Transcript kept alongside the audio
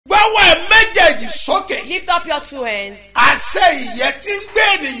Lift up your two hands. Authority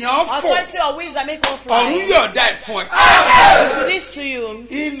of wisdom make one fly. This will lead to you.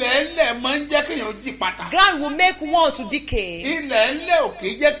 Ground will make one to decay. Ground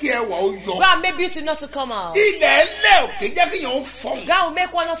make beauty not to come out. Ground will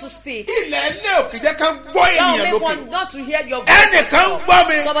make one not to speak. Ground will make one not to hear your voice.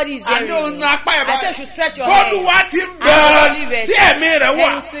 Somebody is hearing me. I say you should stretch your hand. And believe it.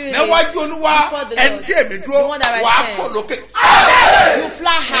 And spirit before the Lord. The one that you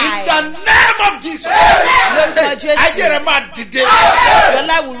fly high. In the name of Jesus. Your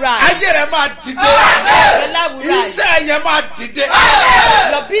life will rise. Your life will rise.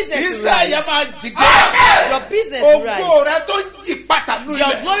 Your business will rise. Your business will rise.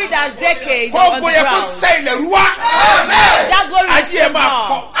 Your glory that's decades on the ground. That glory will come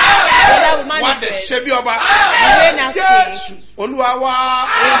out. Your life will manifest.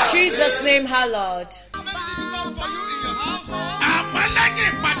 In Jesus' name, our Lord.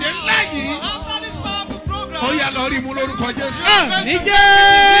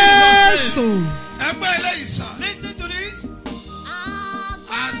 Listen to this.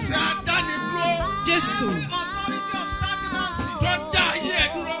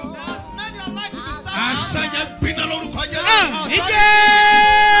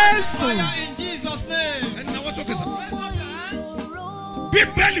 In Jesus' name.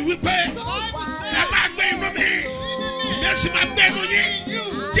 Bíbélì wípé ẹ máa gbé inú mi Jésù máa gbé inú yín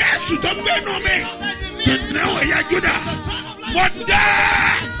Jésù tó gbé inú mi kìnìún ẹ̀yà Júdà mo dá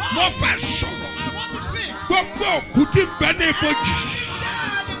mo fẹ́ sọ̀rọ̀ gbogbo òkú tí ń bẹ ní ibojì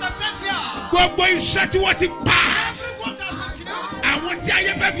gbogbo iṣẹ́ tí wọ́n ti pa àwọn tí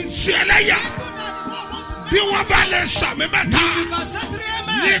ayé fẹ́ fi ṣe ẹlẹ́yà bí wọ́n bá lè sàmì mẹ́ta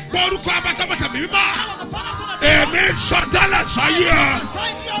ní orúkọ abátábátá mi mímọ́. Èmi sọ̀tẹ́lẹ̀ sáyé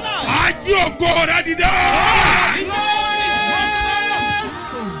ajé ògo rẹ̀ dìde.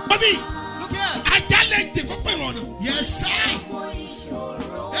 Bọ́bí ajálẹ̀ jẹ kó pẹ̀lú ọ̀nà. Yes sir.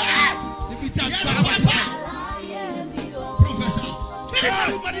 Ibi tí a gbà wá bá. Professor.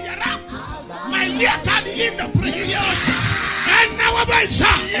 Everybody yàrá. My dear God in the prayer. Yes sir. And now what about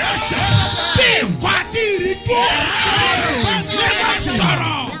sir? Yes sir. Bí ìpàdé ìrìkú. Never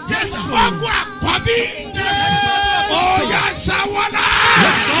sorrow. Just walk up, Bobby. Oh, yes, I wanna.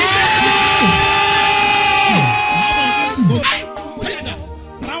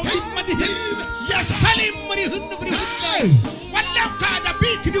 Yes, Salim, money, what the kind of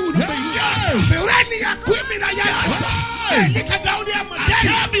big do? Yes, ready a women. Yes, look at down there,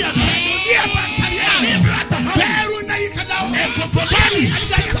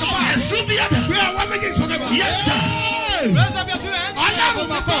 yes, sir.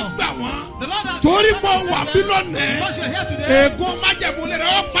 Torí mo wà bí lónìí, ègún májẹ̀múlẹ̀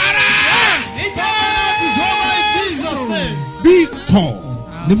rẹ̀ ó para. Bí ikọ̀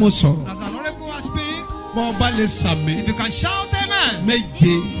ni mo sọ̀rọ̀. Mo bá lè sàmì.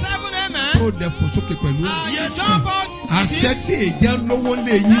 Méje tó dẹ̀ fò sókè pẹ̀lú. Àṣẹ tí èjẹ́ lówó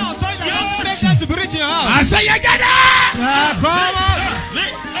lè yí. Àṣẹ yẹ jáde.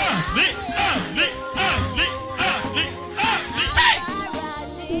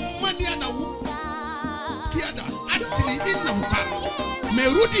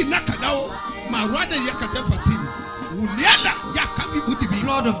 Merudi nakadao marwada yakata fasini uliala yakabi budibi.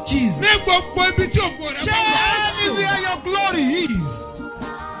 Blood of Jesus. Tell me where your glory is.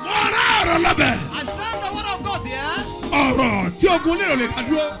 I send the word of God there. The word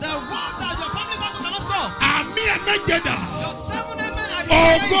that your family battle cannot stop. Your 7 amen are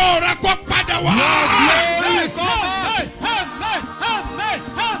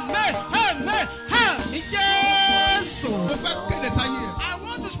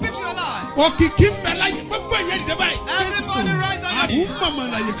Okiki mbela gbogbo yẹn de báyìí. Everybody rise and abu mama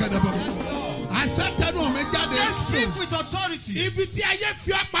na ye kada bọ. Asata no me jáde. Just speak with authority. Ibi tí ayé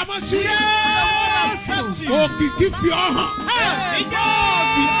fi apamọ́ sí. Yeah, Okiki fi ọhàn. Hey, God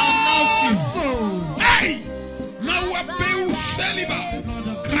be announcing. Hey, na wa be u seliba.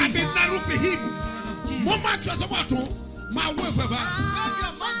 Krabi na rubi him. Mo ma twa so wa to. Ma wo fe ba.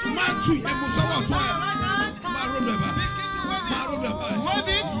 Ma tu ye mo so wa to. Ma ro le ba. Wave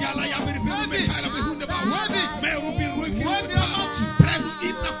it. Yala ya beri beri me kala be hunde ba. Wave it. Me rubi rubi. Wave your mouth. Prenu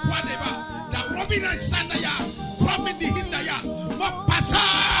ina kwade ba. Da robina sanda ya. Kwame di hinda ya. Mo pasa.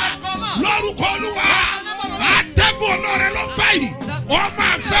 Loru koluwa. Atego lore lo fai. O ma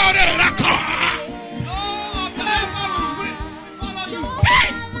fe ore rako. Hey.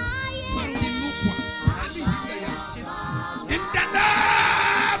 Marubi lukwa. Ali hinda ya. In the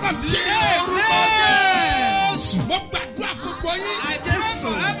name of Jesus. I just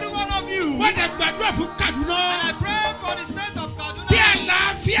saw every one of you. What a bad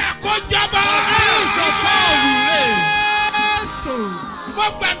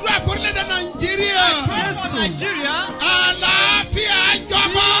orílẹ̀-èdè Nàìjíríà. Àlàáfíà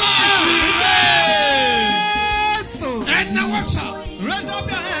jọba. Ẹ̀nà wọ́n sà.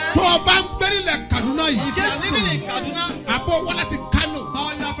 Tó o bá ń gbẹ́rìlẹ̀ Kaduna yìí. Àbọ̀ wọ́n láti Kano.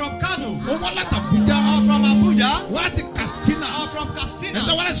 From Kano. O wọ́n láti Abuja. From Abuja. Wọ́n láti Katsina. From Katsina.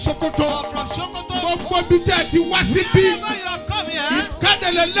 Ẹ̀sẹ̀ wọ́n láti Sokoto. From Sokoto. Gbogbo bí tẹ́ ẹ ti wá síbí.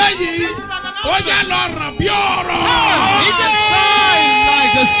 Ìkádẹ̀lẹ̀ lẹ́yìn. Ó yà lọ ràn bí ọ̀rọ̀. It's a sign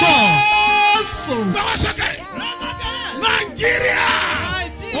like a song. Báwo sọ́kẹ́? Nàìjíríà.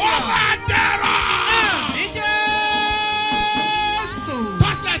 Wọ́n máa dẹ̀rọ̀.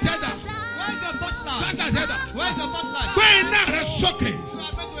 Touchlight ẹ̀dá. Where's your touchlight? Gbé iná rẹ̀ sókè.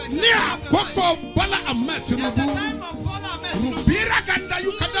 Ní àkókò Bọ́lá Ahmed Tinubu. Rubira Ganda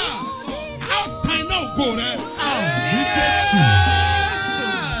Yukada. How time now go rẹ̀?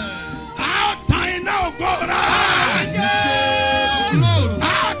 How time now go rẹ̀?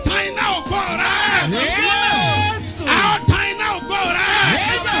 How time now go rẹ̀? How time now go rẹ̀?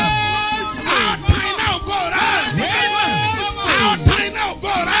 How time now go rẹ̀? How time now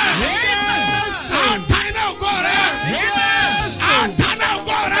go rẹ̀? How time now go rẹ̀? How time now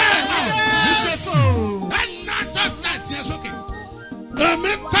go rẹ̀? Ẹ̀nà dọ́kítà tiẹ̀ sókè.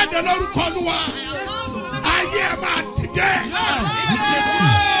 Èmi kéde lórúkọ Olúwa. Ayé máa dìde.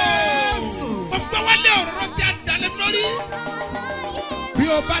 Gbogbo wálé ọ̀rọ̀ tí a dalẹ̀ lórí. Bí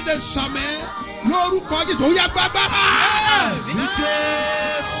o bá dé sọmẹ́ lórúkọ Jésù, ó yá gbàgbára.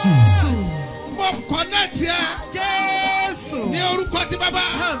 Mo kọ̀nẹ́tì ẹ ní orúkọ ti bàbá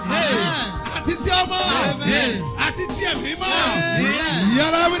àti ti ọmọ àti ti ẹ̀mí mọ́.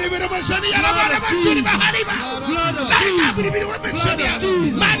 Yàrá bìrìbìrì mo sọ ní yàrá bàrà bá sọ̀rọ̀ bá hàrí bá. Láyìíká bìrìbìrì wọ́n bẹ sọ̀rọ̀ yà.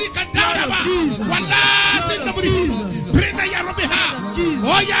 Máàlì ka dáadáa bá. Wàlá sí nàbìrì. Pírínà yàrá mi hà.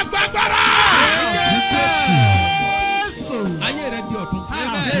 Ó yá gbàgbára. Ayé rẹ̀ di ọ̀tún.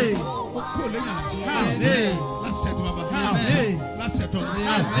 Ó kú òlé yàrá. Lásẹ̀tọ̀ bàbá. Lásẹ̀tọ̀.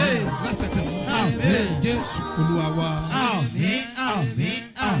 Lásẹ̀tọ̀. Jésù Olúwa wa.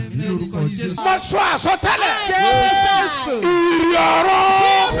 Mo sọ àsọtẹ́lẹ̀. Ìrì ọ̀rọ̀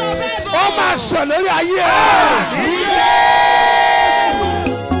ó máa sọ lórí ayé ẹ̀.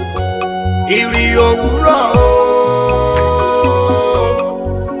 Ìrì òwúrọ̀ o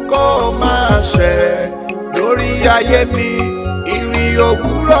kó máa ṣẹ lórí ayé mi. Ìrì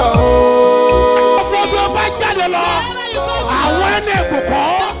òwúrọ̀ o. Ọ̀pọ̀lọpọ̀ bá jáde lọ, àwọn ẹni ìbùkún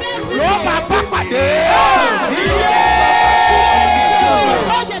ló máa bá pàdé.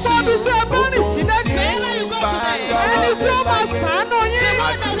 Fọ́bí tí ẹ bá rìn sí lẹ́gbẹ̀ẹ́, ẹni tí ó máa ṣàánú yín,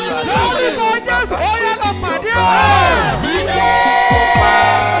 lórí kò Jésù, ó yẹ lọ pàdé ọ̀.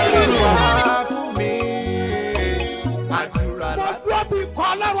 Fún mi, àdúrà Mo bí kọ́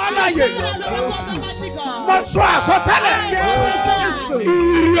ọlọ́run aláyè. Mo sọ àsọtẹ́lẹ̀.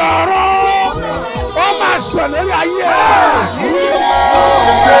 Ìrì ọ̀rọ̀ ó máa sọ lórí ayé ẹ̀.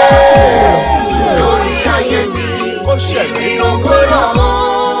 lórí ayé mi, ó ṣẹ̀mí òwúrọ̀ o.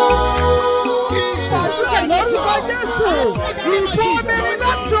 Lórúkọ Jésù, ìbò mi ni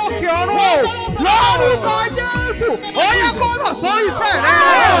láti òkè ọ̀run o. Lórúkọ Jésù, ó yẹ kó rọ̀ sórí ìfẹ́ rẹ̀.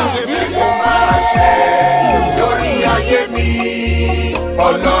 Ṣèbí kò máa ṣe lórí ayé mi,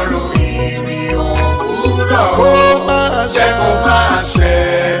 Ọlọ́run ìrì òwúrọ̀ o. Jẹ́ kó máa ṣe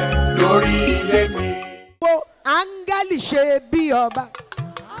lórí ilé mi. Wo áńgẹ́lì ṣe bí ọba,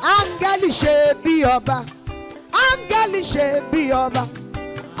 áńgẹ́lì ṣe bí ọba, áńgẹ́lì ṣe bí ọba,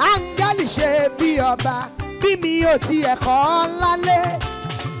 áńgẹ́lì ṣe bí ọba, bí mi ò tiẹ̀ kọ́ lálé,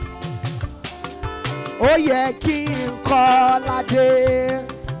 ó yẹ kí n kọ́ ládé.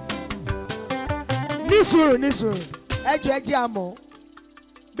 Nísùúrù nísùúrù, ẹjọ́ ẹjẹ́ àmọ́,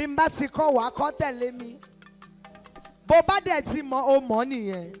 bí n bá ti kọ́ wàá kọ́ tẹ̀lé mi, bó bá dẹ̀ ti mọ̀ ó mọ̀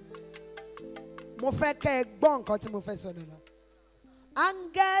nìyẹn. Mo fẹ́ kẹ́ ẹ gbọ́ nǹkan tí mo fẹ́ sọ lọ́la.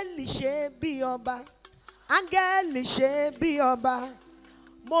 Áńgẹ́lì ṣe bí ọba, áńgẹ́lì ṣe bí ọba,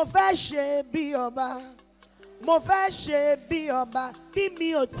 mo fẹ́ ṣe bí ọba, mo fẹ́ ṣe bí ọba, bí mi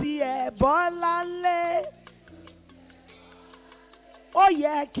ò tiẹ̀ bọ́ lálé, ó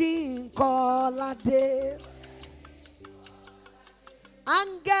yẹ kí n kọ́ ládé.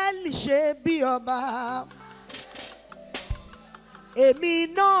 Áńgẹ́lì ṣe bí ọba, èmi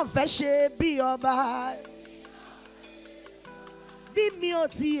náà fẹ́ ṣe bí ọba, bí mi ò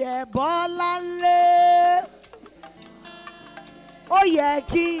tiẹ̀ bọ́ lálé, ó yẹ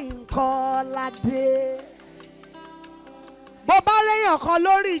kí n kọ́ ládé. Bó bá réyàn kan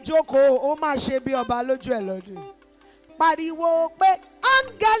lórí ìjókòó, ó máa ṣe bí ọba lójú ẹ̀ lọ́dún. Pariwo pé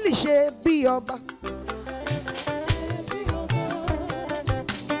áńgẹ́lì ṣe bí ọba.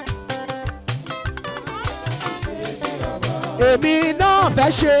 èmi náà fẹ́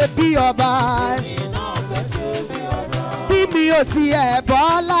ṣe bí ọba bí mi ò tiẹ̀ bọ́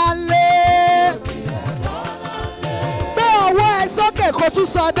lálé gbé ọwọ́ ẹ sókè kó tún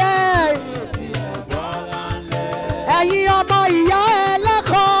sọ bẹ́ẹ̀ ẹ̀yin ọmọ ìyá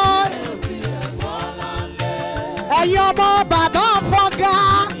ẹlẹ́kọ̀ọ́ ẹ̀yin ọmọ bàbá fọ́gá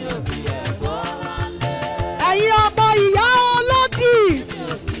ẹ̀yin ọmọ ìyá ológì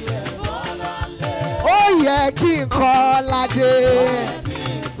ó yẹ kí n kọ́ ládé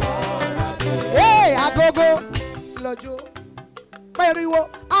agogo lọ́jọ́ pẹ̀riwo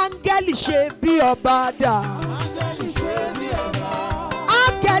áńgẹ́lì ṣe bí ọba dà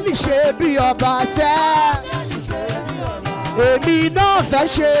áńgẹ́lì ṣe bí ọba sẹ́ èmi náà fẹ́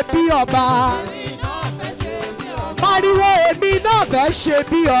ṣe bí ọba pariwo èmi náà fẹ́ ṣe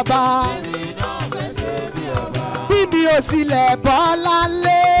bí ọba bí mi ò tilẹ̀ bọ́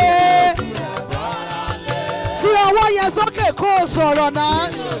lálé tí ọwọ́ yẹn sókè kó o sọ̀rọ̀ náà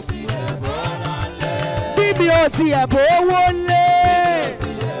bí mi ò tiẹ̀ bówó lé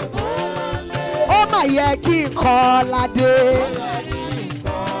ó mà yẹ kí n kọ́ ládé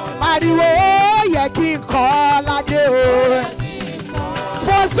pariwo ó yẹ kí n kọ́ ládé o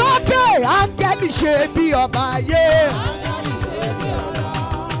fò sókè áńgẹ́lì ṣe bí ọba yé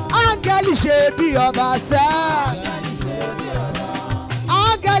áńgẹ́lì ṣe bí ọba sẹ́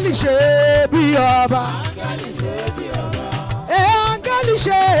áńgẹ́lì ṣe bí ọba áńgẹ́lì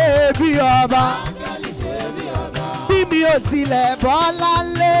ṣe bí ọba bí mi ò tilẹ̀ bọ́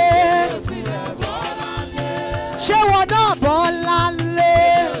lálé ṣé wọn náà bọ́ lálé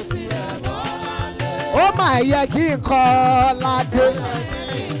ó mà yẹ kí n kọ́ ládé.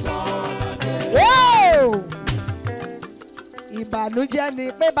 Ìbànújẹ́ ni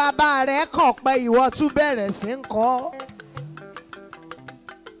pé bàbá rẹ̀ kàn pé ìwọ tún bẹ̀rẹ̀ sí ń kọ́.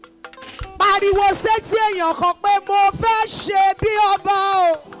 Pariwo sétí èèyàn kan pé mo fẹ́ ṣe bí ọba o.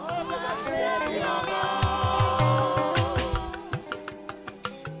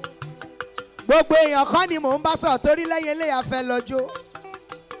 Gbogbo èèyàn kan ni mò ń bá sọ̀rọ̀ torí lẹ́yìn eléyà fẹ́ lọ́jọ́.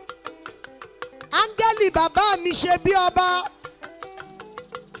 Áńgẹ́lì bàbá mi ṣe bí ọba.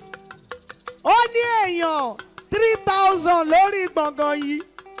 Ó ní èèyàn 3,000 lórí gbọ̀ngàn yìí.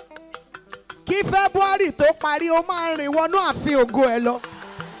 Kí February tó parí ó máa rìn wọnú ààfin ògo ẹ lọ.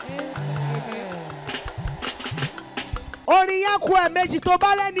 Orin yẹn kù ẹ̀ẹ̀mejì tó bá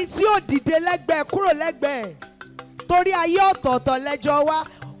rẹ́ni tí ó dìde lẹ́gbẹ̀ẹ́ kúrò lẹ́gbẹ̀ẹ́ torí ayé ọ̀tọ̀ọ̀tọ̀ lẹ́jọ́ wá.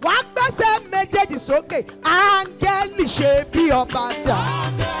 Wàá gbẹ́sẹ̀ méjèèjì sókè. Áńgẹ́lì ṣe bí ọba dà.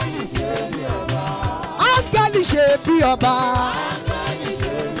 Áńgẹ́lì ṣe bí ọba.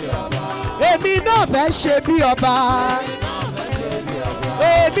 Èmi náà fẹ́ ṣe bí ọba.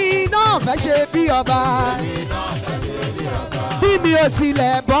 Èmi náà fẹ́ ṣe bí ọba. Bí mi ò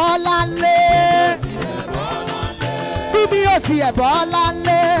tilẹ̀ bọ́ lálé. Bí mi ò tilẹ̀ bọ́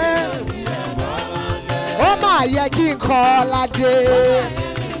lálé. Ó máa yẹ kí n kọ́ ládé.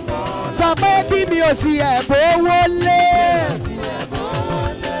 Sọ pé bí mi ò tiẹ̀ bówó lé.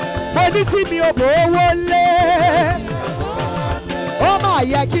 Mo ní tí mi ò bówó lé. Ó máa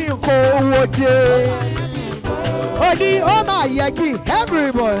yẹ kí n kó owó dé. Ó ní ó máa yẹ kí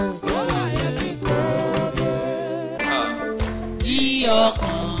everybody. Jí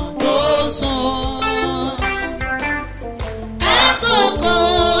ọkàn tó sùn. Àkókò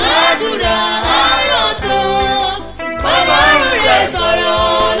àdúrà àárọ̀ tó. Ọlọ́run rẹ̀ sọ̀rọ̀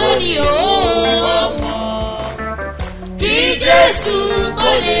lónìí ó mọ̀. Kí Jésù kó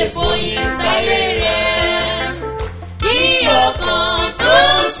lè fòyìn sáyé rẹ̀. Jí ọkàn tó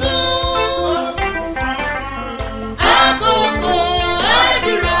sùn. Àkókò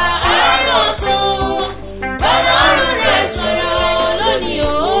àdúrà àárọ̀ tó. Ọlọ́run rẹ̀ sọ̀rọ̀ lónìí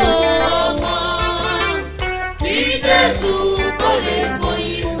ó mọ̀. Kí Jésù kó lè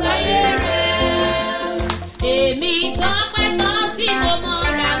fòyìn sáyé rẹ̀. Èmi tọ́pẹ́ tọ́ sí mo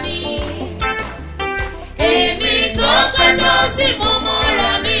mọ́ra mi. Èmi tọ́pẹ́ tọ́ sí mo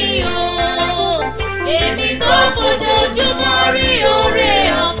mọ́ra mi o. Èmi tó fojoojúmọ́ rí oore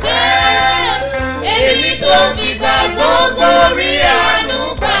ọ̀fẹ́. Èmi tó fìgbà gbogbo rí àánú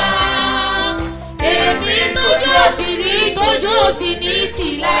gbà. Èmi tójú òtí rí tójú òtí ní tì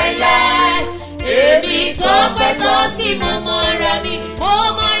láéláé. Èmi tọ́pẹ́ tọ́ sí mo mọ́ra mi. Mo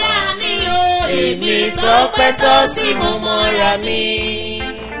mọ́ra mi o. Èmi tọ́pẹ́ tọ́ sí mo mọ́ra mi.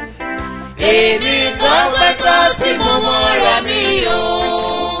 Èmi tọ́pẹ́ tọ́ sí mo mọ́ra mi o.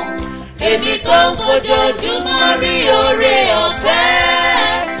 Èmi tó ń fojoojúmọ́ rí oore ọ̀fẹ́.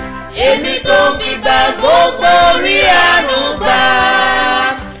 Èmi tó fìgbà gbogbo rí àánú gbà.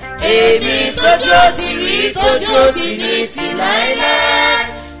 Èmi tójú òtí rí tójú òtí ní tì láéláé.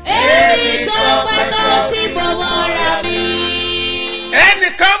 Èmi tọ́pẹ́ tọ́ sí mo mọ́ra mi.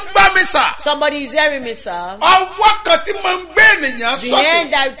 gbọ́ mi sà. Somebody is hearing me, sir. Ọwọ́ kan tí mo ń gbé ènìyàn sókè. The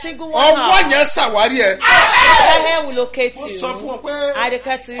hand that single one ọwọ́ yẹn ṣàwárí ẹ. That hand will locate you. Mo sọ fún ọ pé I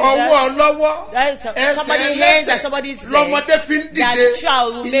declare to you ọwọ́ lọ́wọ́ somebody's hands and somebody's leg. Lọ́mọdé fi ń dìde. That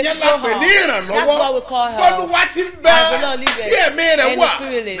child will make ìyẹn la pè ní ìrànlọ́wọ́. That's what we call her. Olúwa ti ń bẹ tí èmi rẹ̀ wà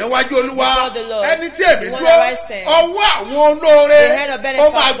níwájú Olúwa. Ẹni tí èmi dúró ọwọ́ àwọn olóore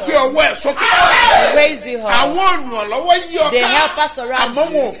ó máa gbé ọwọ́ ẹ̀ sókè. Raise you up. Àwọn olùrànlọ́wọ́ yí ọ They ká. help us around Àmọ́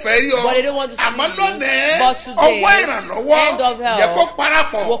wọn ò fẹ́ rí ọ. but they don't want to see Àmọ́ you. lónìí But today, ọwọ́ ìrànlọ́wọ́ hand of help yẹ kó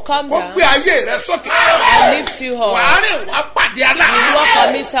parapọ̀ will come kó down gbé ayé rẹ sókè. and lift you up. Wàá rìn wá pàdé aláàánú. You walk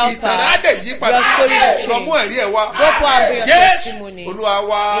and meet helper. Ìtàn á dẹ̀ yí padà. Your story will change. Lọ mú ẹ̀rí ẹ̀ wá. Go for and bring your testimony. Olúwa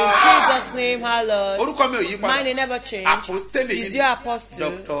wá. In Jesus' name, our Lord. Orúkọ mi ò yí padà. Mine never change. Apostole Is yìí your apostle.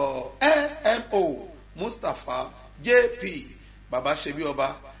 Dr. S.M.O. Mustapha J.P.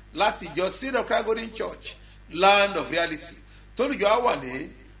 Babasebioba láti ìjọ Seed of Christ Golden Church Land of Reality tólùjọ á wà ní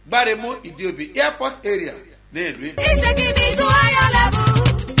Gbáremú Ìdíòbí Airport area ní ìlú Èkó. He's taking me to higher level.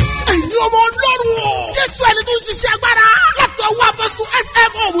 Ẹ̀yin ọmọ Ọlọ́run o. Jésù ẹni tó ń ṣiṣẹ́ agbára. Látọwọ́ apọ́sítù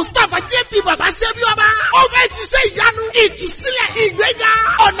S.M.O. Mustapha J.P. Babasebioba. Ó fẹ́ ṣiṣẹ́ ìyanu, ìtúsílẹ̀, ìgbéga,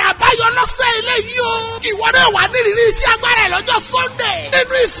 ọ̀nà àbáyọ lọ́sẹ̀ eléyìí o. Ìwọ náà wà nírìírí iṣẹ́ agbára ẹ̀ lọ́jọ́ Sunday.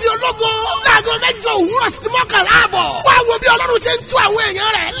 Nínú ìsìn ológo, láago 8 òwúrọ̀ sí 11 àbọ̀. Wá wo bí Ọlọ́run ṣe ń tú àwọn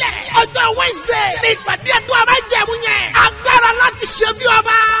èèyàn rẹ̀ lẹ̀. Ọjọ́ Wednesday ní ìpàdé ẹ̀dùn àbájẹ̀mú yẹn. Agbára láti ṣe bí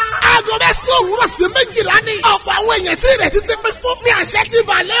ọba. Aago 9 òwúrọ̀ sí 12 ní. Ọ̀pọ̀ àwọn èèyàn tí ìrètí ti pín fún ní àṣẹ ti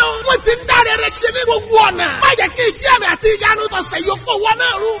balẹ̀ o. Wọ́n ti ń dáre rẹ̀ ṣe ní gbogbo ọ̀nà. Má jẹ́ kí iṣẹ́ àmì àti ìyanu tọ̀sẹ̀ yóò fowó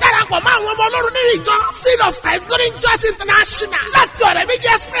náà rú. Darapọ̀ mọ́ àwọn ọmọ Ọlọ́run nínú ìjọ Seed of Christ Golden Church International. Láti ọ̀rẹ́ méjì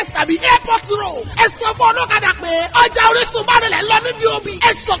express tàbí airport road. Ẹ sọ fún ọlọ́kadà pé ọjà Orísun bá rẹ̀ lọ níbi òbí.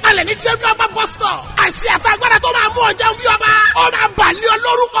 Ẹ sọ̀kalẹ̀ ní ṣẹ́bí ọba bus stop. Àṣẹ àtàgbàdà tó máa mú ọjà bí ọba. Ó máa bàlẹ́ ọ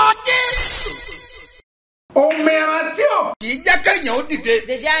lórúkọ Jésù. Òmìnira tí ò kì í jẹ́ kéèyàn ó dìde.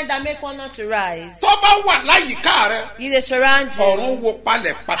 The giant that make one not to rise. Tó bá wà láyìíká rẹ. If they surround you, ọ̀run wo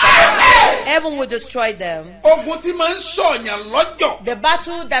palẹ̀ pátápátá. heaven will destroy them. Ogun tí máa ń sọ̀yàn lọ́jọ́. The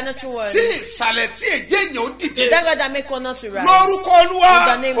battle that not one. Sí ìsàlẹ̀ tí èjì èèyàn ó dìde. That God that make one not to rise. Lórúkọ Olúwa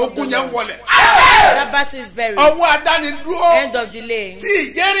In the name of ogun the yẹn Lord. wọlẹ̀. That battle is buried. Ọwọ́ adánidúró. End of delay. Tí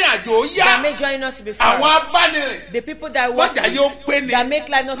ìjẹ́rìn àjò yá. That make journey not to be Àwọn fast. abánirìn. The people that work Lọ́jà yóò pé ni. that make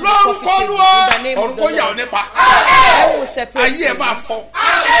life not to be Lórúkọ profitable. Olúwa In the name of the ọ̀run kó yà ọ́ Lord. nípa. Heaven will separate Ayé ẹ̀ you. máa fọ́.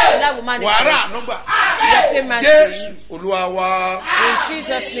 That will manifest. Wàrà ànúgbà. You obtain mercy. Jésù Olúwa wa. In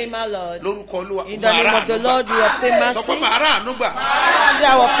Jesus' name, our Lord. Lórúkọ Olúwa. In the name of the Lord, you obtain mercy. Sọ pé màá rà ànúgbà. See,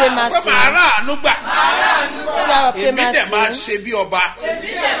 I obtain Pé mercy. màá rà ànúgbà. See, I obtain Èmi dẹ̀ máa mercy. ṣe bí ọba.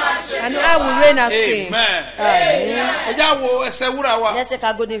 And I will reign as king. Amen. Amen. Ẹ já wo ẹsẹ̀ wúrà wa. Let's take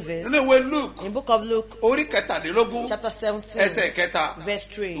our golden verse. Nínú ìwé Luke In book of Luke, orí kẹtàdínlógún chapter 17, ẹsẹ̀ kẹta. verse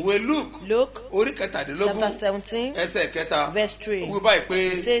 3. Ìwé Luke Luke, orí chapter kẹtàdínlógún 17, ẹsẹ̀ kẹta. verse 3. Wí báyìí pé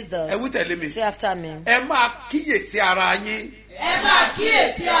It says thus. ẹ wí tẹ̀lé mi. Say after me. Ẹ máa kíyèsí ara yín. Ẹ máa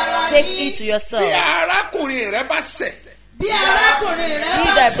kíyèsí ara Take yín. heed to yourself. Bí arákùnrin rẹ bá ṣẹ̀. Bí arákùnrin rẹ If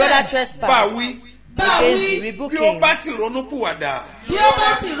bá thy brother Bá ṣẹ̀. trespass wí. against thee, Báwí. rebuke Bí ó him. bá sì ronúpìwàdà. Bí ó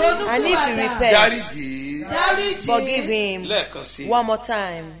bá sì ronú And if he kúwàdà. repents, Dáríjì. Dáríjì. forgive him. Lẹ́ẹ̀kan sí. One more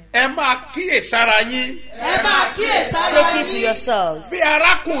time. Ẹ máa kíyèsí ara yín. Ẹ máa kíyèsí ara Take heed to yín. yourselves. Bí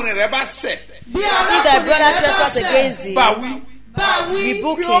arákùnrin rẹ bá ṣẹ̀. Bí If thy arákùnrin brother rẹ bá trespass ṣẹ̀. against thee, Bá wí. Báwí.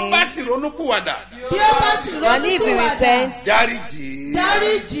 rebuke Bí ó him. bá sì ronúpìwàdà. Bí ó bá sì And ronú if he kúwàdà. repents, Dáríjì.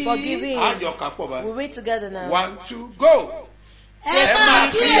 Dáríjì. forgive him. Àjọ kápọ̀ báyìí. We'll read together now. 1, 2, go. Ẹ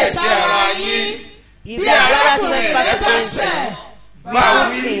máa kíyèsí ara yín. If Bí thy brother arákùnrin trespass rẹ bá against thee, ṣẹ̀. Bá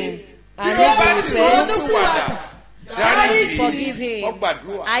rebuke wí. him. Bí And ó if bá he sì repents, ronúpìwàdà. Dáríjì. forgive him.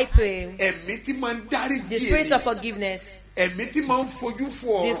 Ọgbàdúrà. I pray. Ẹ̀mí tí máa ń dáríjì. The spirit ènìyàn. of forgiveness. Ẹ̀mí tí máa ń fojú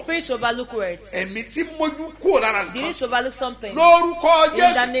fo The ọ̀rọ̀. spirit to overlook words. Ẹ̀mí tí mójú kúrò lára The nǹkan. need to overlook something. Lórúkọ In the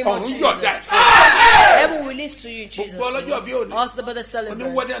Jésù name of ọ̀run Jesus. yọ̀dá. Heaven will release to you in Jesus' Gbogbo ọlọ́jọ́ bí òní. name. Also the brother celebrate.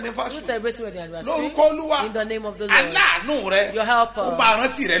 Oníwọ́dí anniversary. Who celebrates wedding anniversary? Lórúkọ Olúwa. In the name of the Lord. Aláàánú rẹ. Your helper. Ó máa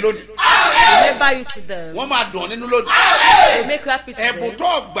rántí rẹ lónìí. Remember you to them. Wọ́n máa dùn nínú lónìí. They make you happy today. Ẹ̀bùn tó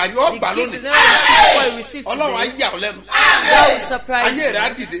ọgbà yóò The gbà gift you lónìí. never received before you receive Ọlọ́run á today. yà ọ́ lẹ́nu. God will surprise Ayé you. rẹ̀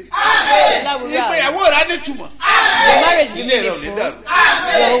á dìde. That will Ìgbéyàwó rise. rẹ̀ á nítumọ̀. Your marriage will be Ilé rẹ̀ ò ní meaningful. dàrú.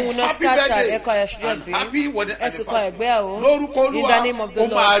 Your home will not Happy scatter. birthday Ẹ̀kọ́ ayọ̀ ṣùgbọ́n and bí. happy wedding Ẹ̀sìnkọ́ anniversary. ẹ̀gbéyàwó. Lórúkọ In Olúwa the name of the ó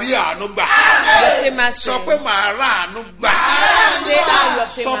Lord. máa rí àánú gbà. You obtain mercy. Sọ pé màá rà àánú gbà. Say how you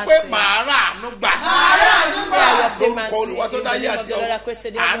obtain Sọ mercy. pé màá rà àánú gbà. Say how you obtain Lórúkọ mercy. Olúwa tó In the dáyé name of àti the Lord ọ̀run. that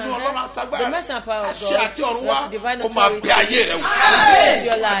created the Àánú heaven and Ọlọ́run earth. àtagbára. The mercy and power of Àṣẹ God. àti ọ̀run wá. The divine Ó máa authority. bí ayé rẹ̀ wò. This is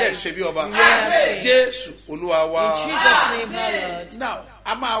your Adé life. ṣe bí ọba. You reign as king. Jésù Olúwa wa. In Jesus' name, my Lord. Now,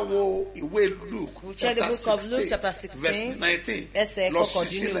 a máa wo ìwé Luke. We check the book of Luke chapter 16. Verse 19. Lọ sí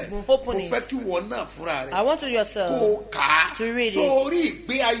sílẹ̀. Open it. Mo fẹ́ kí wọ́n náà fúnra rẹ̀. I want you yourself to read it. Sórí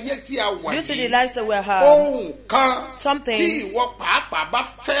ìgbé ayé tí a wà yìí. You see the lifestyle we have. Ohun kan. Something. Tí ìwọ pàápàá bá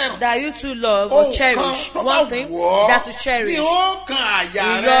fẹ́ràn. That you too love or cherish. One thing that you cherish. Ní ó kan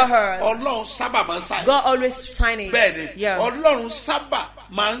àyà in your heart. Ọlọ́run sábà máa ń sáyé. God always sign it. Bẹ́ẹ̀ni. Yeah. Ọlọ́run sábà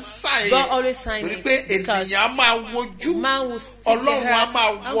máa ń sáyé. God always sign it. Torí pé ènìyàn máa wojú. Man will see the heart.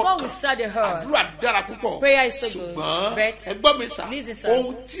 And God will see the heart. Àdúrà dára púpọ̀. Prayer is so good. Ṣùgbọ́n ẹgbọ́n mi sà. Listen, sir.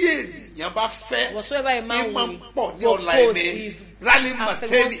 Ohun tí ènìyàn bá fẹ́. Whatsoever a man will propose is rally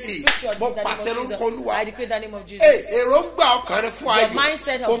maternity. Mo pàṣẹ lórúkọ Olúwa. I decree the name of Jesus. Èròǹgbà ọkàn rẹ fún ayọ̀. Your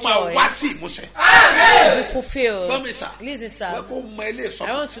mindset of joy. Ó máa wá sí ìmúṣẹ. Will be fulfilled. Gbọ́n mi sà. Listen, sir. Wọ́n kò mọ ilé ìsọ̀kan.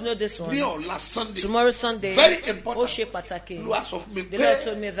 I want to know this one. Ní ọ̀la Sunday. Tomorrow Sunday. Very important. Ó ṣe pàtàkì. Olúwa sọ fún mi The Lord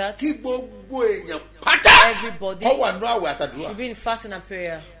told me that. Kí gbogbo èèyàn pátá. Everybody. Ó wà ní àwẹ̀ àtàdúrà. Should be in fasting and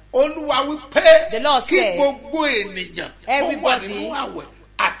prayer. Olúwa wí pé. The Lord said. Kí gbogbo ènìyàn. Everybody. Ó wà nínú àwẹ̀.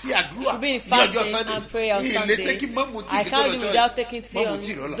 Àti àdúrà. Should be in fasting and prayer on Sunday. I can't do without taking tea on.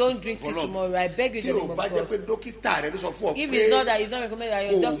 Don't drink tea tomorrow. I beg you in the name of God. If it's not that it's not recommended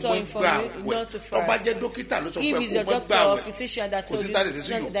that your doctor inform you not to fast. If it's your doctor or physician that told you there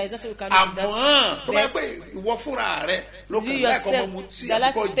is nothing we can do with that. But you yourself that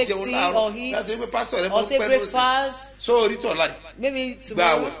like to take tea or eat or take breakfast. Maybe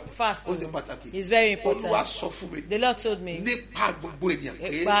tomorrow fast. It's very important. The Lord told me.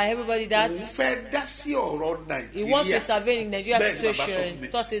 By everybody that he wants to intervene in Nigeria's situation.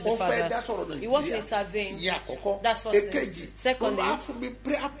 Thus says the Father. He wants to intervene. That's first thing. Secondly, the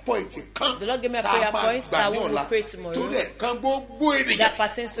Lord gave me a prayer point that we will pray tomorrow. That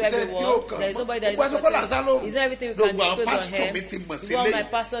pertains to everyone. There is nobody that is not pertaining. Is everything we can disclose on here? All my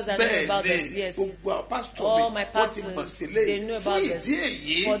pastors are knowing about this. Yes. All my pastors, they know about this.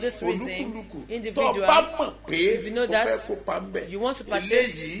 For this reason, individual, if you know that you want to partake,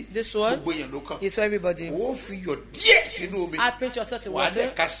 this one is for everybody. I pinch yourself in water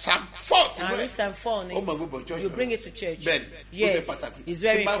and read Psalm 4 on it. You bring it to church. Yes, it's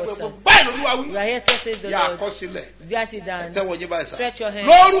very important. We are here to say the Lord. Write it down. Stretch your hands.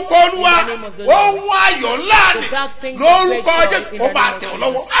 In the name of the Lord. Without thinking great joy in the name of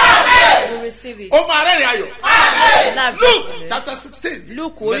Jesus. You will receive it. Luke chapter 16.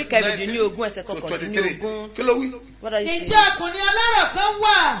 Luke orí kẹrìndínlógún ẹsẹ̀ kọkàndínlógún. What are you saying? Ǹjẹ́ ọkùnrin ọlọ́rọ̀ kan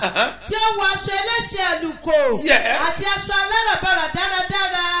wà tí ó wọ aṣọ ẹlẹ́ṣẹ̀ àlùkò àti aṣọ aláràbarà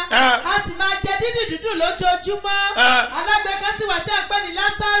dáradára a sì máa jẹ dídì dúdú lójoojúmọ́ alágbe kan sì wà tí a ń pè ní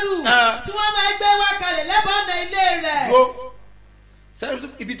Lásárù tí wọ́n máa gbé wá kalẹ̀ lẹ́bàá ọ̀nà ilé rẹ̀.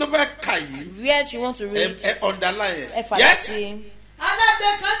 Ibi tó fẹ́ kà yìí. Where you want to read? Underline. Yes. Alágbe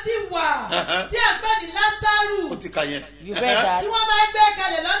kan sì wà tí a ń pè ní Lásárù you read that? tí wọ́n máa gbé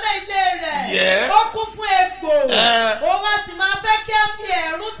kalẹ̀ lọ́nà ilé rẹ̀ ó kún fún egbò òun a sì máa fẹ́ kí a fi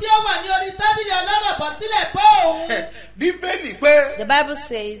ẹ̀rú tí ó wà ní orí tábìlì ọlọ́rọ̀ bọ̀ sílẹ̀ bọ́ òun. Bíbélì pé the Bible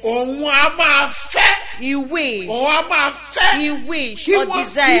says òun a máa fẹ́ he wish òun a máa fẹ́ he wish or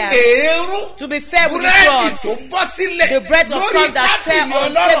desire to be fed with the crumbs the bread of God that fell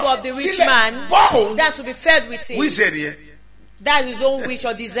on the table of the rich man that to be fed with it. That is his own wish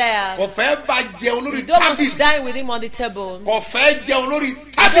or desire. You don't want to dine with him on the table. You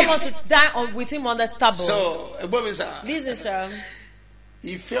don't want to dine with him on the table. So, listen, sir.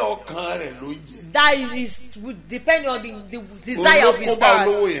 Ìfẹ́ ọkàn rẹ̀ ló ń jẹ. That is depending on the desire of his heart.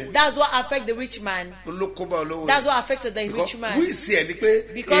 That's what affects the rich man. That's what affected the rich man.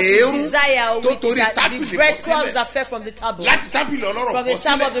 Because his desire with the breadcrumbs that fell from the table. From the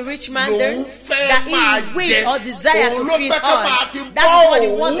table of the rich man there, that he wish or desire to feed on. That's what he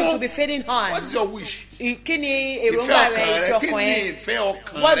wanted to be feeding on. What is your wish? Kí ni èròǹgbà rẹ ìfẹ́ ọkàn ẹ?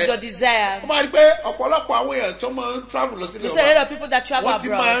 What's your desire? You say a lot of people that travel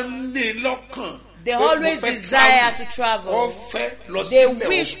abroad. They always desire to travel. They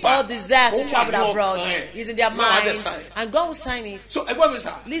wish or desire to travel abroad. It's in their mind. And God will sign it. So,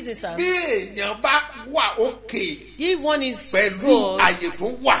 listen, sir. If one is good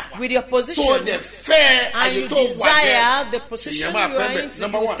with your position and you desire the position you are in, you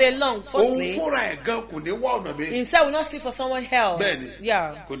will stay long. Firstly, himself will not see for someone else.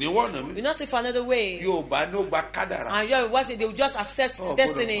 Yeah. Will not see for another way. And they will just accept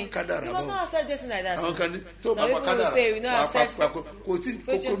destiny. You must not accept destiny. like that. Some people will say, we know accept.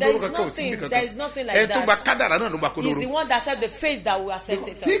 There is nothing like that. He's the one that accepts the faith that will accept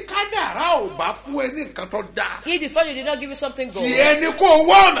it. If the Father did not give you something good, just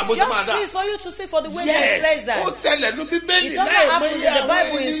it's for you to see for the way it's pleasant. It also happens in the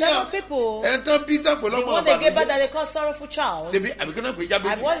Bible in several people. The one they gave birth that they call sorrowful child.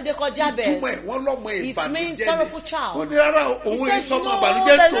 And what they call Jabez. It means sorrowful child. He said, no,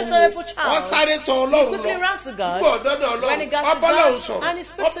 there's no sorrowful child. He quickly ran to God. When he got to God and he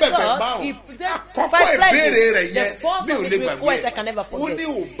spoke to God, he five pledges. The first of his requests I can never forget. He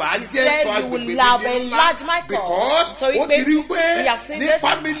said, you will have a large my cause. So he have seen this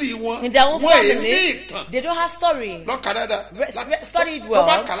in their own family. They don't have story. Study it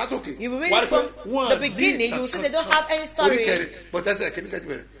well. If you read it from the beginning, you will see they don't have any story. But that's chapter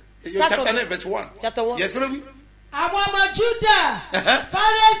 9, verse 1. Chapter 1. Yes, brother. Àwọn ọmọ Júdà,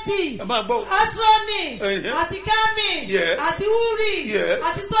 Fárẹ́sì, Asroni, àti Kámi, àti Wúrì,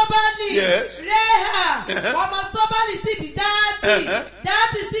 àti Sọ́bálì, Réhà, ọmọ Sọ́bálì sì bí Jáàtì,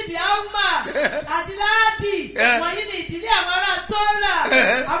 Jáàtì sì bí Áúmà, àti Láàdì, wọ̀nyí ni ìdílé àwọn ará Sórà,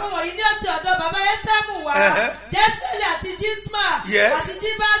 àwọn wọ̀nyí ní ọ̀tí ọ̀dọ̀ bàbá Étámù wá, Jésùlì àti Jísmà, àti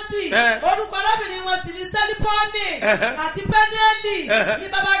Jíbásì, orúkọ arábìnrin wọn sì ní Sẹ́lípọ́nì, àti Pẹ́niẹ́lì, ní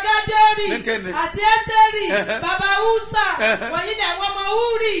bàbá Gádérì, àti Ẹ́sẹ̀rì, bàbá Usa, wọ̀nyí ni àwọn ọmọ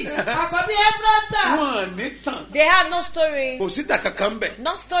Uri, àkọ́bí Ẹ́frátà. They have no story.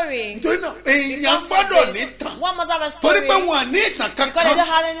 No story. One must have a story. Because they don't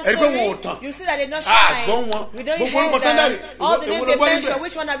have any story. You see that they don't shine. We don't hear them. All the names they mention,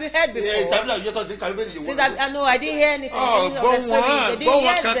 which one have you heard before? See that, I know I didn't hear anything. They didn't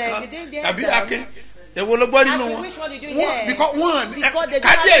hear them. They didn't hear them. They will nobody know. Which one did you hear? Because they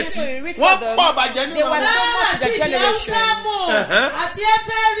don't have anything to read for them. They were so much the generation. Àti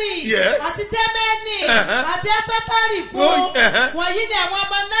Eferi, àti Temeni, àti Esatari fún. Wọ̀nyí ni àwọn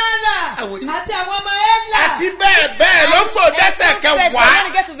ọmọ Náírà, àti àwọn ọmọ Ela. Àti bẹ́ẹ̀ bẹ́ẹ̀ ló kò dẹ́sẹ̀ kẹwàá. I want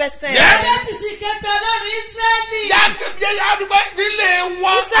to get to verse 10. Yes. Sì képe Ọlọ́run Ísírẹ́lì. Nílé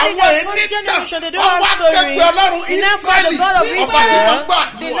wọn Israeli, àwọn the generation, they don't have story. He now called the God of Israel,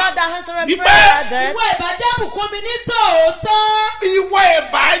 the Lord that answered prayer. Ìwọ ìbàjẹ́ bùkún mi ní tòótọ́. Ìwọ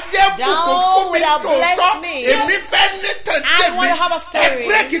ìbàjẹ́ bùkún fún mi tòótọ́. Èmi fẹ́ ní tẹ̀lé mi. I want to have a story.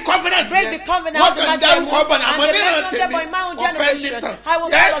 Break the covenant. Break the covenant of my generation. And the nation them in my own generation. I will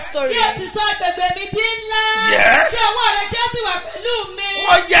tell a story. Kí èsì sọ agbègbè mi di ńlá. Kí ọwọ́ rẹ̀ kí ó sì wà pẹ̀lú mi.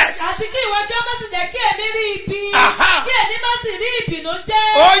 Àti kí ìwọ kí ó má sì jẹ́ kí èmi rí ibi. Kí èmi má sì rí ìbínú jẹ́.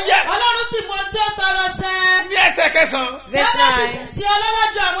 Ọlọ́run sì mú ohun tí ó tọrọ ṣẹ. Ní ẹsẹ̀ kẹsàn-án. Verse 9. Ṣé ọlọ́lá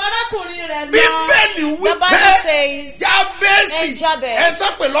ju àwọn arákùnrin rẹ̀ lọ? Bíbélì wípé Jábésì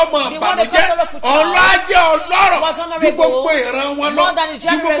ẹ̀sẹ̀ pẹ̀lú ọmọ àbànújẹ́ ọlọ́jẹ́ ọlọ́rọ̀ ju gbogbo ìran wọn lọ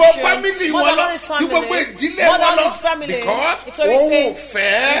ju gbogbo fámìlì wọn lọ ju gbogbo ìdílé wọn lọ because òun ò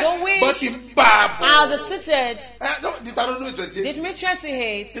fẹ́ bó ti bá a bọ̀. As a seated. Deuteronomy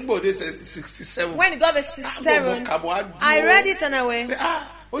 28. Nígbà òde 67. When God was 67, I read it and I went.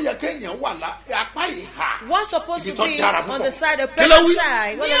 One supposed to be on the side of the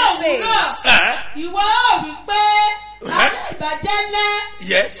side. What does it say? Ìwọ ò wí pé alẹ́ ìbàjẹ́ lẹ́.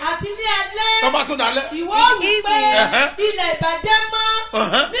 Yes. Àti ní alẹ́. Tọ́ba tó dalẹ̀. Ìwọ ò wí pé ilẹ̀ ìbàjẹ́ mọ́.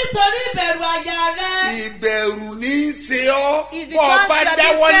 Nítorí ìbẹ̀rù àyà rẹ. Ìbẹ̀rù ní í ṣe ọ́. It's because you have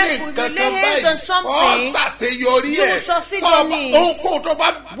been faithful. You lay hands on something. Ṣàṣeyọrí ẹ̀. You will succeed on it. Ohunkóhun tó bá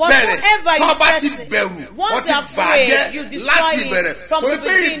bẹ̀rẹ̀. Tọ́ba ti bẹ̀rù. Once you are afraid, you destroy it from the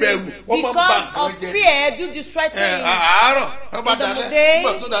beginning. Because of fear, you destroy things. Àárọ̀. In the day,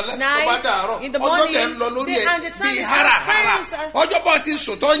 night, in the morning, and the time is ọjọ́ bá ti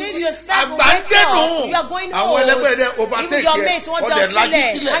sòtọ́ yìí àgbàdénù àwọn ẹlẹgbẹ́ rẹ overtake your mates want ọdẹ to lajú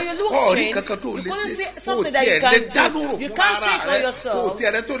sílẹ̀ sílẹ̀ and you look ọ̀rí straight kankan tó lè you couldn't see ṣe something kò that you tiẹ̀ lè can dánú do rò you fún can't ara see for rẹ yourself kò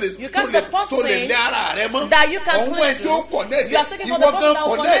tiẹ̀ rẹ tó lè lé ara rẹ mọ́ that you can òun ẹ̀ tó connect you are seeking for the person that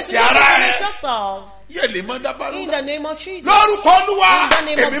will connect you with yourself. In the name of Jesus. Lórúkọ Olúwa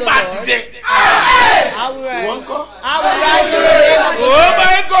èmi máa dìde. I will rise. I will rise in the name of Jesus. Oh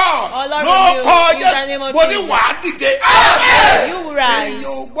my God. No call just mo ní wàá dìde. You will rise. Èyí ò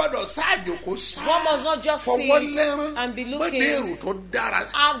gbọ́dọ̀ ṣáàjò kó sá. One must not just sit and be looking. Mọ̀nẹ́rù tó dára.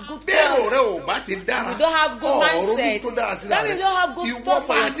 Have good thoughts. Bẹ́ẹ̀rù rẹ ò bá ti dára. You don't have good mindset. That means you don't have good thoughts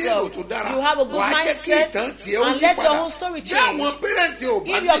for yourself. You have a good mindset and let your whole story change.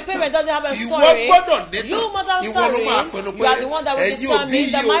 If your parent doesn't have a story, you must have a story. You are the one that will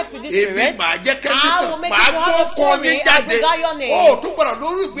determine that my spirit. I will make you to have a story and begar your name. You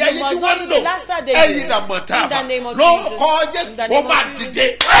must not be the last that they use. In the name of Jesus. In the name of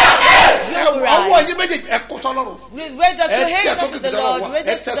Jesus. You will rise. eyes. Raise up your hands up to the Lord. Raise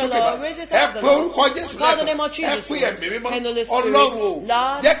it to the Lord. Raise it up to the Lord. Call the name of Jesus. And Holy Spirit.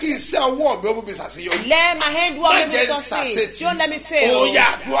 Lord, let my hand work and succeed. Don't let me fail.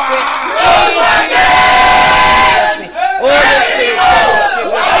 Holy Spirit.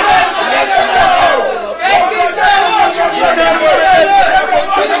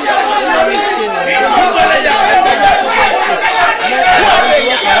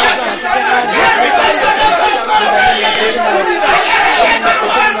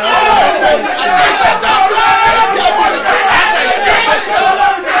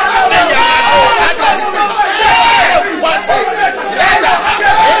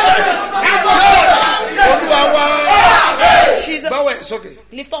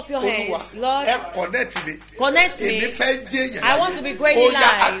 Lift up your hands, Lord. Connect me. I want to be great in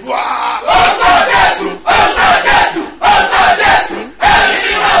life.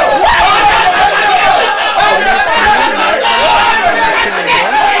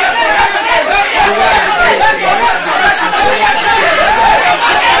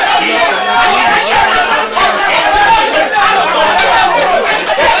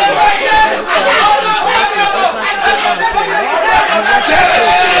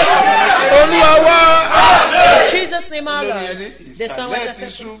 Jesus' name, our Lord. The song was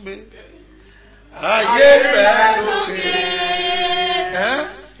just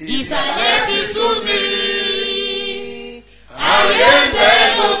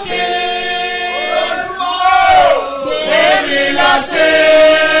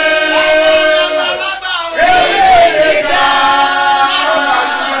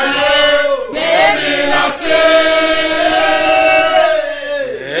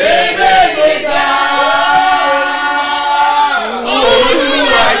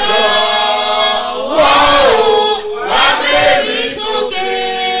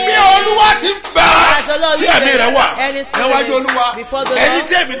before the Lord,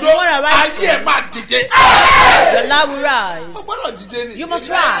 the Lord will rise. You must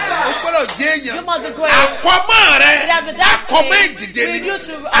rise. You must be great. It has been destined for you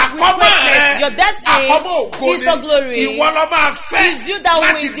to greatness. Your destiny is of glory. It is you that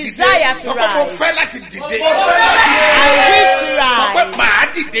will desire to rise. I wish to rise.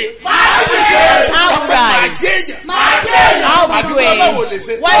 I'll rise. I'll be great. Why is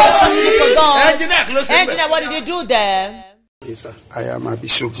it possible for God? Engineer, what did you do there? Yes, sir. I am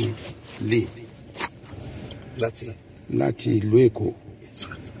Abisogun Lee. Láti ìlú Èkó.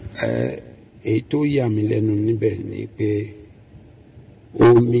 Èyí tó yà mí lẹ́nu níbẹ̀ ni pé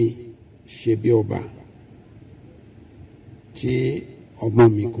omi ṣe bí ọba tí ọmọ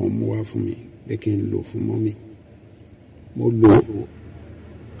mi kan mú wá fún mi pé kí n lò fún mọ́mì. Mo lò ó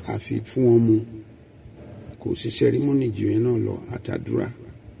àfi fún wọn mu. Kò sí sẹ́rímọ́nì jù yẹn náà lọ àtàdúrà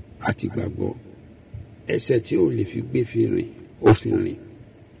àti gbàgbọ́. Ẹsẹ̀ tí ó lè fi gbé fi rìn ó fi rìn.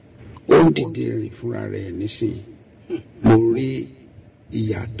 Ó ń dìde rìn fúnra rẹ̀ nísìnyí. Mo rí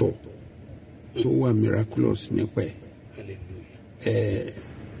ìyàtọ̀ tó wà miraculous nípa ẹ̀.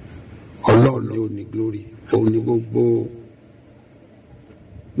 Ọlọ́run ni ó ní glory. Ó ní gbogbo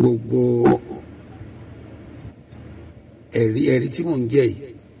ẹ̀rí tí mò ń jẹ́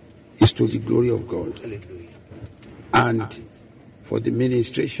yìí is to the glory of God. And for the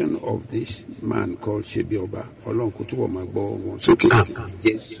ministration of this man called Babasebioba, Ọlọ́run kò túbọ̀ máa gbọ́ wọn sókè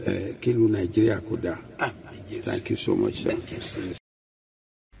kílù Nàìjíríà kò dáa. Thank you so much, sir.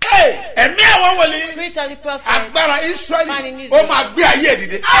 Ẹ̀mí àwọn wòlíì. Spirit of the prophet. Agbára Israẹli. Ó máa gbé ayé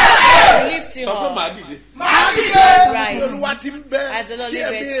dìde. Lift you up. Sọ pé màá dìde. Rise. Olúwa ti ń bẹ. As the Lord tí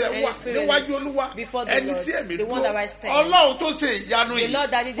ẹ̀mí rẹ̀ wà níwájú Olúwa. Ẹni tí ẹ̀mí dúró. Ọlọ́run tó ṣe ìyanu yìí.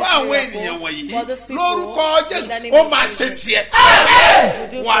 Fún àwọn ènìyàn wọ̀nyí. Lórúkọ Jésù. Ó máa ṣe tiẹ̀.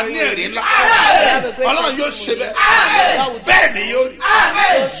 Wà ní èrè ńlá. Ọlọ́run yóò ṣe bẹ́ẹ̀. Bẹ́ẹ̀ ni yóò rí.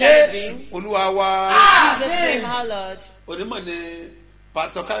 Jésù Olúwa wa. Jesus name, our Lord. Onímọ̀ ni.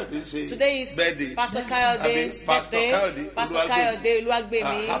 Pastor Kayode today is birthday. Pastor Kayode's birthday. Pastor Kayode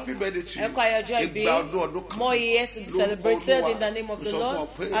Oluwagbemi. Happy birthday to you. More years to be celebrated in the name of the Lord.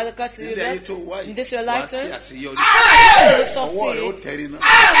 I look at you that in this your lifetime. You succeed.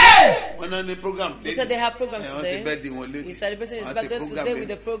 They said they have program today. He's celebrating his birthday today with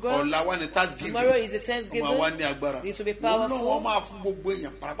the program. Tomorrow is the Thanksgiving. It will be powerful. He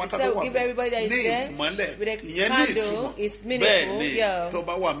said we'll give everybody that is there with a candle. It's meaningful. Yeah.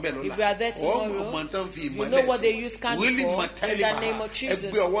 If you are there tomorrow, you know what they use candles for. In the name of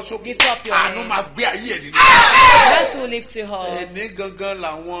Jesus, lift up your hands. Mercy will lift you up.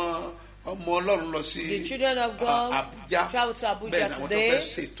 The children of God travel to Abuja today.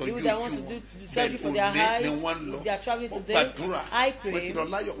 People that want to do surgery for their eyes, if they are traveling today, I pray they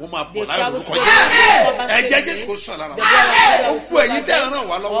travel safely. The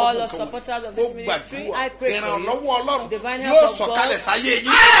blood of all the supporters of this ministry, I pray for you. Divine help of God. In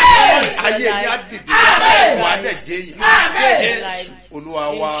Jesus'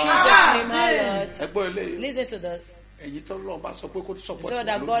 name, our Lord. Listen to this. So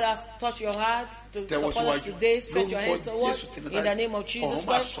that God has touched your heart to support us today. Stretch your hands forward in the name of Jesus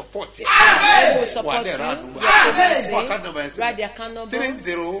Christ. I will support you. Write the account number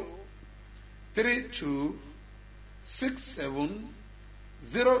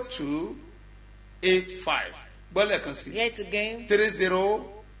 3032670285. Yet again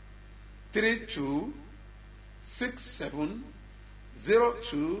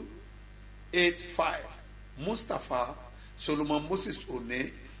 3032670285. Mustapha Solomon Moses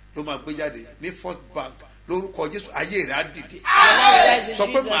One ló máa gbé jáde ní First Bank lórúkọ Jésù ayé rẹ̀ á dìde. Sọ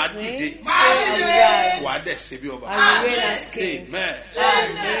pé màá dìde wà á dẹ̀ ṣe bí ọba.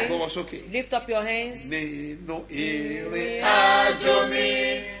 Amen. Gbọ́wọ́ sókè. Lift up your hands. Nínú ìrìn àjò mi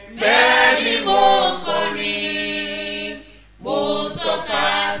bẹ́ẹ̀ ni mo kọrin mo tọ́ka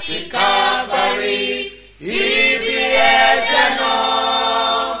sí Calvary ibi ẹ̀jẹ̀ náà.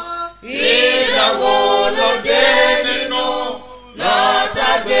 Ìdánwò ló dé nínú lọ́tà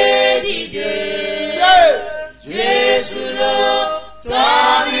gbé dìde. Jésù ló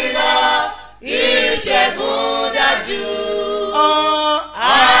tọ́ mi lọ, ìṣẹ́gun dájú.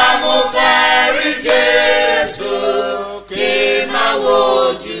 Àmọ̀fẹ́ rí Jésù kí n máa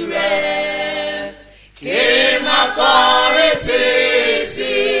wojú rẹ̀, kí n máa kọrin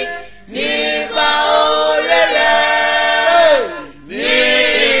títí nípa oore rẹ̀.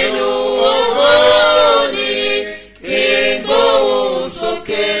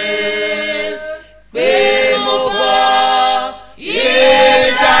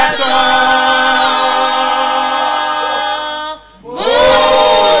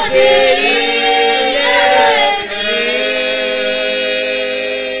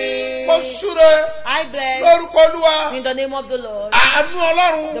 In the name of the Lord,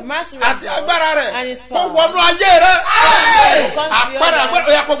 the mercy of God and His power,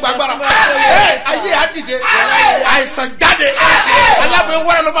 Olúwa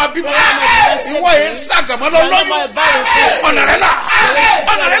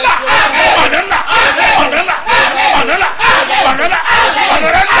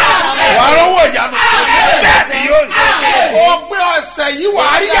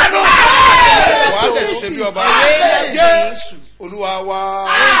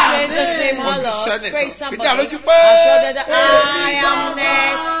in Jesus' name, our Lord. Praise somebody. I'll show that I am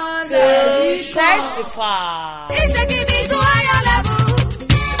next to testify. He's taking me to higher level.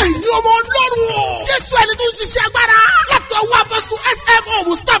 Ọmọ Ọlọ́run o. Jésù ẹni tó ń ṣiṣẹ́ agbára. Látọwọ́ apọ́sítù S.M.O.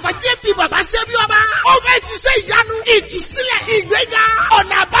 Mustapha J.P. Babasebioba. Ó fẹ́ ṣiṣẹ́ ìyanu, ìtúsílẹ̀, ìgbéga.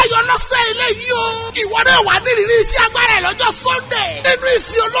 Ọ̀nà àbáyọ lọ́sẹ̀ eléyìí o. Ìwọ náà wà nírìírí iṣẹ́ agbára ẹ̀ lọ́jọ́ Sunday. Nínú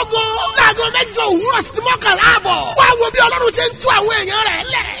ìsìn ológo. Láago 8 òwúrọ̀ sí 11 àbọ̀. Wá wo bí Ọlọ́run ṣe ń tú àwọn èèyàn rẹ̀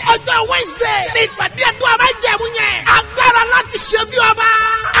lẹ̀. Ọjọ́ Wednesday ní ìpàdé ẹ̀tọ́ àbájẹ̀mú yẹn. Agbára láti ṣe bí ọba.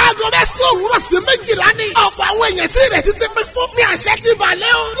 Aago 9 òwúrọ̀ sí 12 ní. Ọ̀pọ̀ àwọn èèyàn tí ìrètí ti pín fún ní àṣẹ ti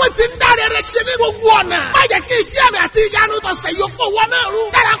balẹ̀ o. Wọ́n ti ń dáre rẹ̀ ṣe ní gbogbo ọ̀nà. Má jẹ́ kí iṣẹ́ àmì àti ìyanu tọ̀sẹ̀ yóò fowó náà rú.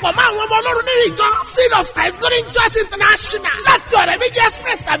 Darapọ̀ mọ́ àwọn ọmọ Ọlọ́run nínú ìjọ Seed of Christ Golden Church International. Láti ọ̀rẹ́ méjì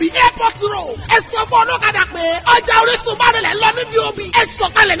express tàbí airport road. Ẹ sọ fún ọlọ́kadà pé ọjà Orísun bá rẹ̀ lọ níbi òbí. Ẹ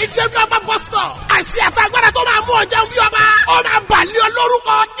sọ̀kalẹ̀ ní ṣẹ́bí ọba bus stop. Àṣẹ àtàgbára tó máa mú ọjà bí ọba. Ó máa bàlẹ́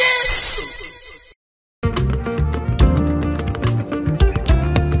olórúkọ Jésù.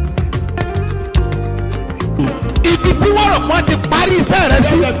 Ibi tí wọ́n rọ̀ wọ́n ti parí iṣẹ́ rẹ̀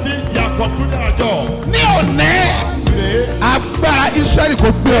sí. Ní òní, agbára Ísírẹ́lì kò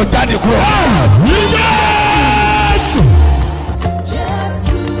gbé ọ jáde kúrò. Jésù.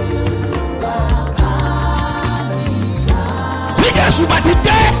 Bí Jésù bá ti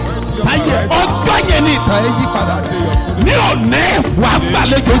dé, ọjọ́ yẹn ni ìtàn yí padà. Ní òní, wàá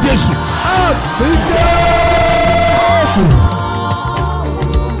gbàlejò Jésù. Jésù.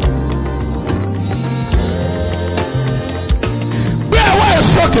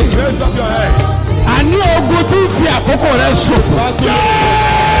 Sókè. Àní ogun tí ń fi àkókò rẹ̀ ṣòfò.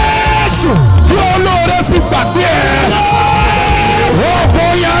 Jésù tí olóore fi gbàgbé ẹ̀.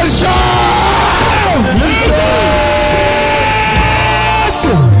 Ogun yẹn ṣọ́.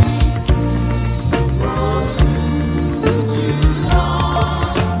 Jésù.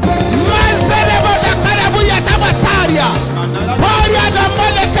 Mẹ́sẹ̀lẹ́bọ̀ dàkàràbù yàtàbà táàríà. Pọ́ọ̀ríà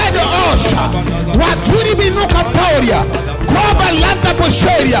dàmọ́lẹ̀ kẹ́dọ̀ ọ̀ṣà. Wàtúrì bí nùkà pọ́ọ̀ríà. Kọ́ọ̀bà látàbà.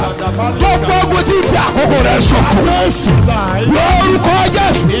 Sẹ́ríà gbogbo ogun tí fi àkókò rẹ̀ ṣòfò lórúkọ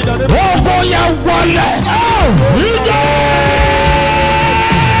Jésù ogun yẹn wọlé.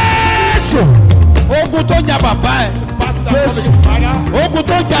 Ogun tó jà bàbá ẹ̀, ogun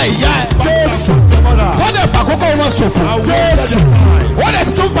tó jà ìyá ẹ̀, wọ́n lè fàkókò wọn ṣòfò, wọ́n lè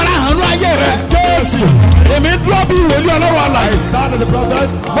tún fara hàn ní ayé rẹ̀. Èmi dúró bí ìwòlí ọlọ́run àlàyé.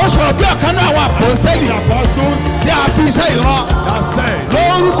 Mo sọ̀rọ̀ bí ọ̀kan náà àwọn àpòstélì tí a fi iṣẹ́ ìran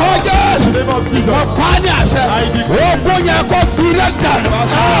lórúkọ Jésù. Wọ́n pa á ní àṣẹ. Ogun yẹn kó fi lẹ́dàá.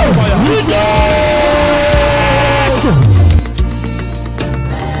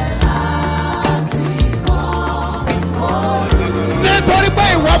 Nítorí pé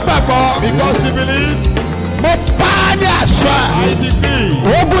ìwọ gbàgbọ́. Because you believe. Mo pa á ní àṣẹ.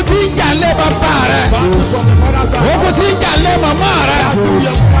 Ogun tí ń jà lé bàbá rẹ̀. Ogun tí ń jà lé màmá rẹ̀.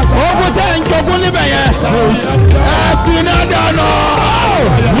 Ogun tí ń jogún níbẹ̀ yẹn. Ẹ fi iná dáná.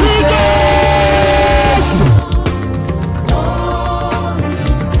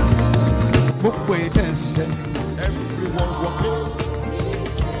 Gbogbo èyí tẹ̀ ń ṣiṣẹ́. Everyone working.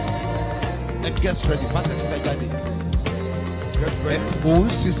 Get ready. Pásítọ̀ ti fẹ́ jáde. Get ready. Òun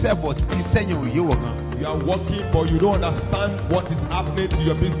ṣiṣẹ́ but iṣẹ́ yẹn ò yé wọ̀ gan. You are working but you don't understand what is happening to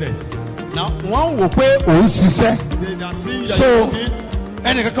your business. Now wọ́n wò pé òun ṣiṣẹ́. They are seeing you So are working.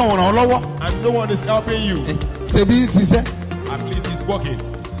 ẹnìkankan wọ̀n ràn ọ́ lọ́wọ́. And no one is helping you. Ṣebí ń ṣiṣẹ́. At least he's working.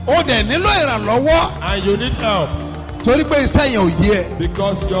 Ó dẹ̀ nílò ìrànlọ́wọ́. And you need help. Torí pé iṣẹ́ yẹn ò yé ẹ.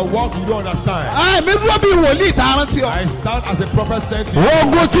 Because your work you don't understand. Mi dúró bí wòlíì tá a rántí ọ. I stand as a prophet sent to you.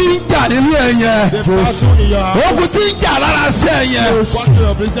 Ogun tí ń jà nínú ẹ yẹn. The battle in your house. Ogun tí ń jà lára ṣẹ́ yẹn. You work in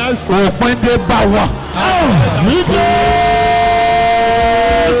your business. Òpin dé bá wa.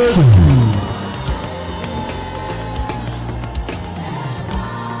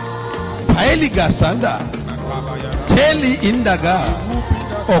 Paeli gasanda. Teli indaga.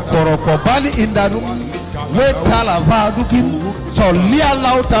 Okoroko bali indanu. Wetala vadukin. Solia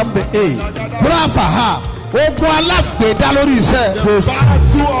lautambe e. Brafaha. Ogun alágbèdá lórí iṣẹ́. The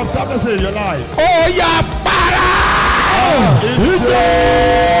battle of darkness in your life. Ó yá para.